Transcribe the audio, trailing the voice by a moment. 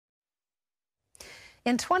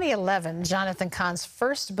In 2011, Jonathan Cahn's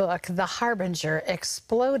first book, The Harbinger,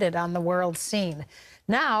 exploded on the world scene.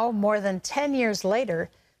 Now, more than 10 years later,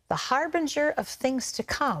 The Harbinger of Things to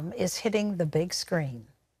Come is hitting the big screen.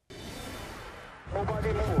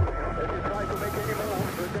 Nobody move. If you try to make any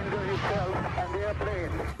move, you danger yourself and the airplane.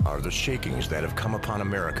 Are the shakings that have come upon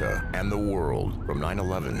America and the world from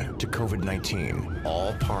 9/11 to COVID-19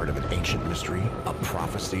 all part of an ancient mystery, a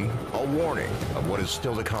prophecy, a warning of what is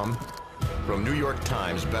still to come? From New York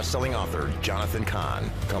Times bestselling author Jonathan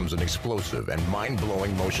Cahn comes an explosive and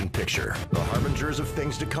mind-blowing motion picture, The Harbingers of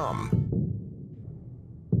Things to Come.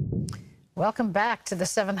 Welcome back to the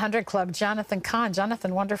 700 Club, Jonathan Cahn.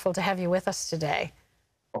 Jonathan, wonderful to have you with us today.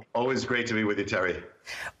 Always great to be with you, Terry.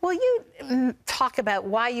 Will you talk about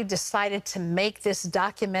why you decided to make this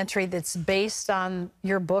documentary that's based on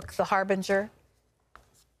your book, The Harbinger?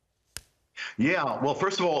 Yeah, well,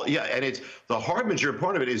 first of all, yeah, and it's the Harbinger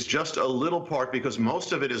part of it is just a little part because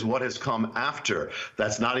most of it is what has come after.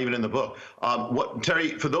 That's not even in the book.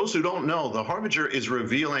 Terry, for those who don't know, the Harbinger is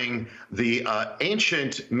revealing the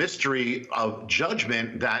ancient mystery of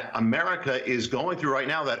judgment that America is going through right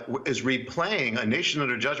now, that is replaying a nation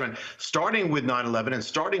under judgment, starting with 9/11 and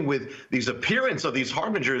starting with these appearance of these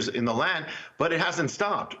harbingers in the land, but it hasn't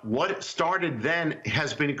stopped. What started then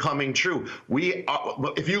has been coming true.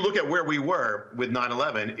 If you look at where we were with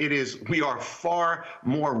 9/11, we are far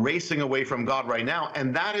more racing away from God right now,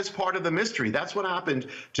 and that is part of the mystery. That's what happened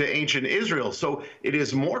to ancient Israel. So it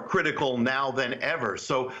is more critical now than ever.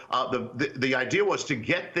 So the idea was to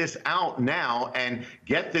get this out now and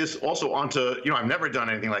get this also onto, I've never done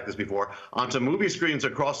anything like this before, onto movie screens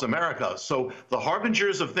across America. So the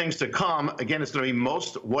Harbingers of Things to Come, again, it's going to be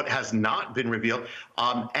most what has not been revealed,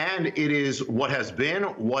 and it is what has been,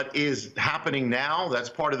 what is happening now. That's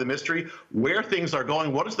part of the mystery. Where things are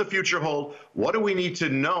going, what does the future hold? What do we need to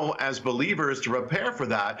know as believers to prepare for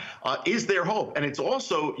that? Is there hope? And it's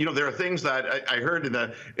also, there are things that I heard in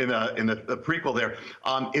the prequel there.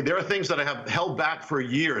 There are things that I have held back for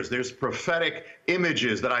years. There's prophetic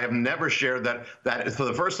images that I have never shared that for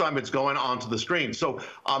the first time it's going onto the screen. So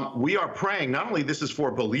we are praying. Not only this is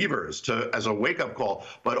for believers as a wake-up call,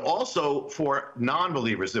 but also for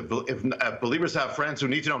non-believers. If believers have friends who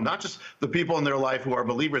need to know, not just the people in their life who are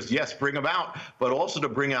believers, yes, bring them out, but also to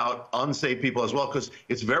bring out unsaved people as well, because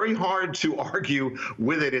it's very hard to argue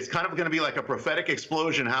with it. It's kind of going to be like a prophetic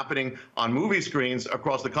explosion happening on movie screens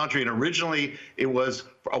across the country. And originally it was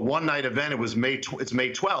a one-night event. It's May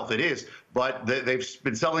 12th. It is, but they've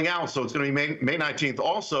been selling out, so it's going to be May 19th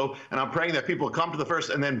also. And I'm praying that people come to the first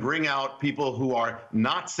and then bring out people who are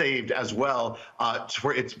not saved as well.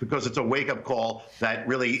 Because it's a wake-up call that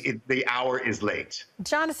really the hour is late.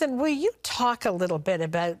 Jonathan, will you talk a little bit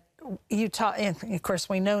about? And of course,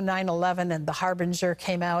 we know 9/11 and The Harbinger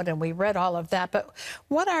came out, and we read all of that. But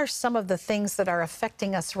what are some of the things that are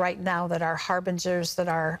affecting us right now that are harbingers that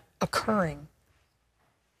are occurring?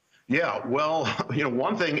 Yeah, well,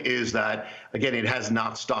 one thing is that, again, it has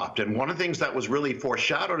not stopped. And one of the things that was really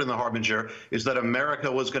foreshadowed in The Harbinger is that America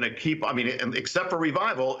was going to keep, except for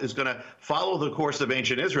revival, is going to follow the course of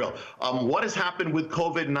ancient Israel. What has happened with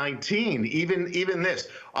COVID-19, even this?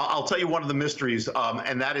 I'll tell you one of the mysteries,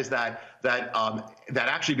 and that is that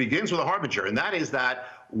actually begins with a Harbinger, and that is that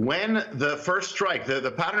when the first strike, the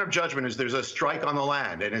pattern of judgment is there's a strike on the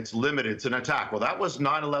land and it's limited, it's an attack. Well, that was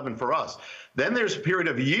 9/11 for us. Then there's a period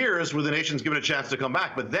of years where the nation's given a chance to come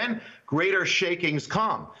back, but then greater shakings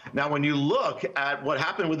come. Now, when you look at what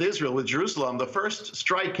happened with Israel, with Jerusalem, the first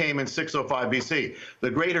strike came in 605 BC. The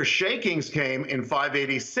greater shakings came in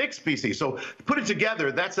 586 BC. So put it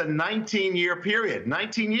together, that's a 19-year period,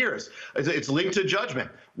 19 years. It's linked to judgment.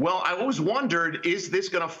 Well, I always wondered, is this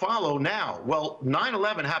going to follow now? Well,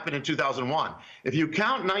 9/11 happened in 2001. If you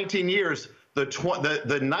count 19 years, the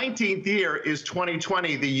 19th year is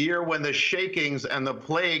 2020, the year when the shakings and the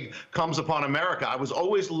plague comes upon America. I was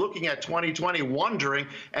always looking at 2020, wondering,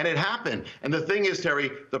 and it happened. And the thing is,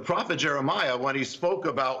 Terry, the prophet Jeremiah, when he spoke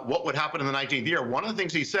about what would happen in the 19th year, one of the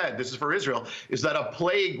things he said, this is for Israel, is that a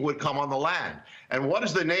plague would come on the land. And what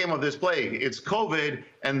is the name of this plague? It's COVID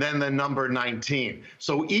and then the number 19.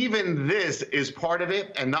 So even this is part of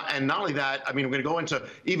it. And not only that, we're going to go into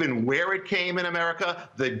even where it came in America,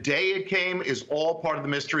 the day it came is all part of the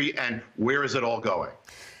mystery, and where is it all going?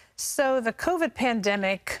 So the COVID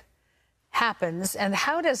pandemic happens, and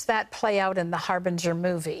how does that play out in the Harbinger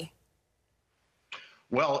movie?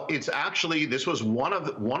 Well, it's actually this was one of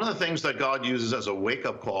the things that God uses as a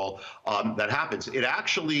wake-up call that happens. It's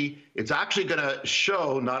actually going to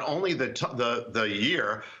show not only the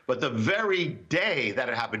year, but the very day that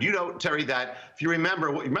it happened. You know, Terry, that if you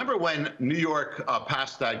remember when New York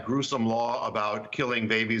passed that gruesome law about killing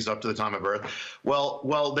babies up to the time of birth.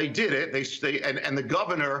 Well, they did it. And the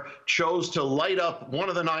governor chose to light up one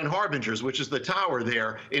of the 9 harbingers, which is the tower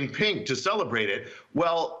there, in pink to celebrate it.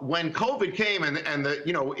 Well, when COVID came and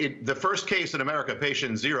the first case in America,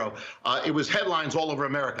 patient 0, it was headlines all over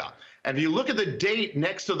America. And if you look at the date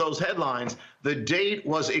next to those headlines, the date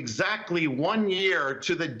was exactly 1 year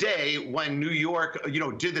to the day when New York,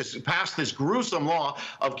 passed this gruesome law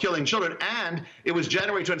of killing children. And it was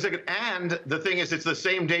January 22nd. And the thing is, it's the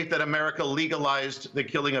same date that America legalized the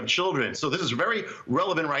killing of children. So this is very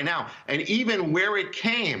relevant right now. And even where it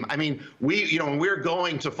came, I mean, when we're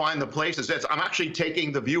going to find the places, I'm actually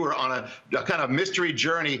taking the viewer on a kind of mystery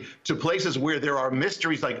journey to places where there are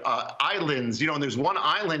mysteries, like islands, and there's one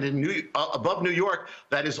island above New York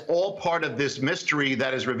that is all part of this mystery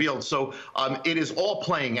that is revealed. So it is all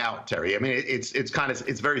playing out, Terry. I mean,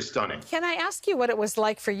 it's very stunning. Can I ask you what it was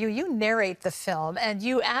like for you? You narrate the film, and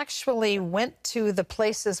you actually went to the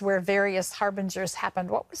places where various harbingers happened.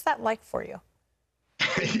 What was that like for you?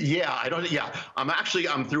 I'm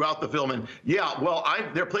throughout the film, and there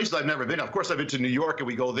are places I've never been. Of course, I've been to New York, and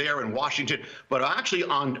we go there, and Washington. But actually,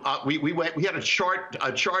 we had a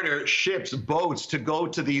charter ships, boats to go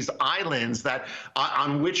to these islands that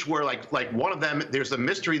on which were like one of them. There's a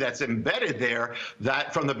mystery that's embedded there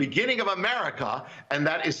that from the beginning of America, and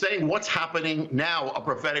that is saying what's happening now, a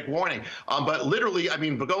prophetic warning. But literally, I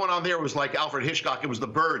mean, going on there was like Alfred Hitchcock. It was the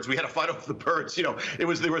birds. We had to fight off the birds. There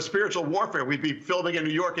was spiritual warfare. We'd be filming in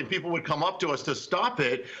New York, and people would come up to us to stop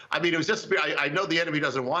it. I mean, it was just, I know the enemy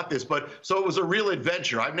doesn't want this, but so it was a real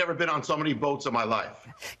adventure. I've never been on so many boats in my life.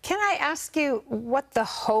 Can I ask you what the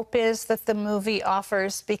hope is that the movie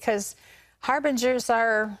offers? Because harbingers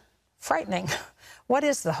are frightening. What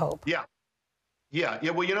is the hope? Yeah.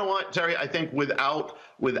 Well, you know what, Terry? I think without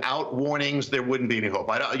warnings, there wouldn't be any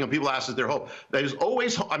hope. People ask, is there hope? There's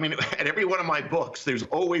always hope. I mean, at every one of my books, there's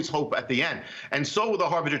always hope at the end. And so with the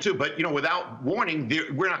Harbinger too. But without warning,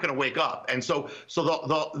 we're not going to wake up. And so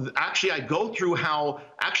actually, I go through how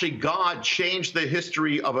actually God changed the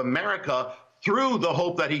history of America through the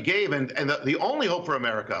hope that He gave, and the only hope for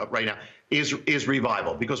America right now is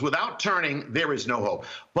revival, because without turning, there is no hope.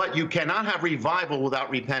 But you cannot have revival without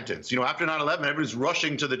repentance. After 9/11, everybody's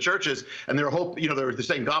rushing to the churches, and they're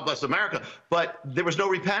saying, God bless America, but there was no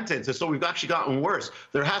repentance, and so we've actually gotten worse.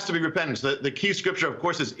 There has to be repentance. The key scripture, of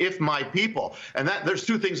course, is if my people, and there's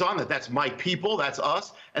 2 things on that. That's my people, that's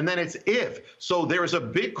us, and then it's if. So there is a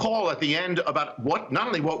big call at the end about not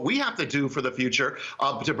only what we have to do for the future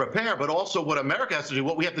to prepare, but also what America has to do,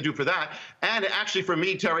 what we have to do for that. And actually, for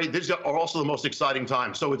me, Terry, these are also the most exciting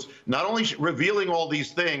time. So it's not only revealing all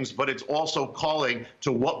these things, but it's also calling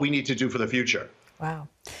to what we need to do for the future. Wow.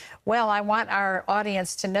 Well, I want our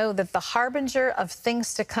audience to know that The Harbinger of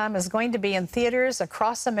Things to Come is going to be in theaters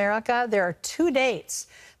across America. There are 2 dates,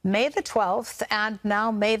 May the 12th and now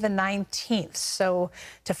May the 19th. So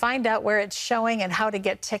to find out where it's showing and how to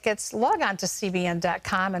get tickets, log on to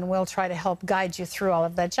cbn.com and we'll try to help guide you through all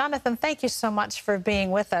of that. Jonathan, thank you so much for being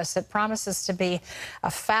with us. It promises to be a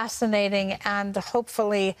fascinating and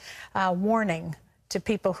hopefully warning to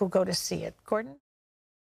people who go to see it. Gordon?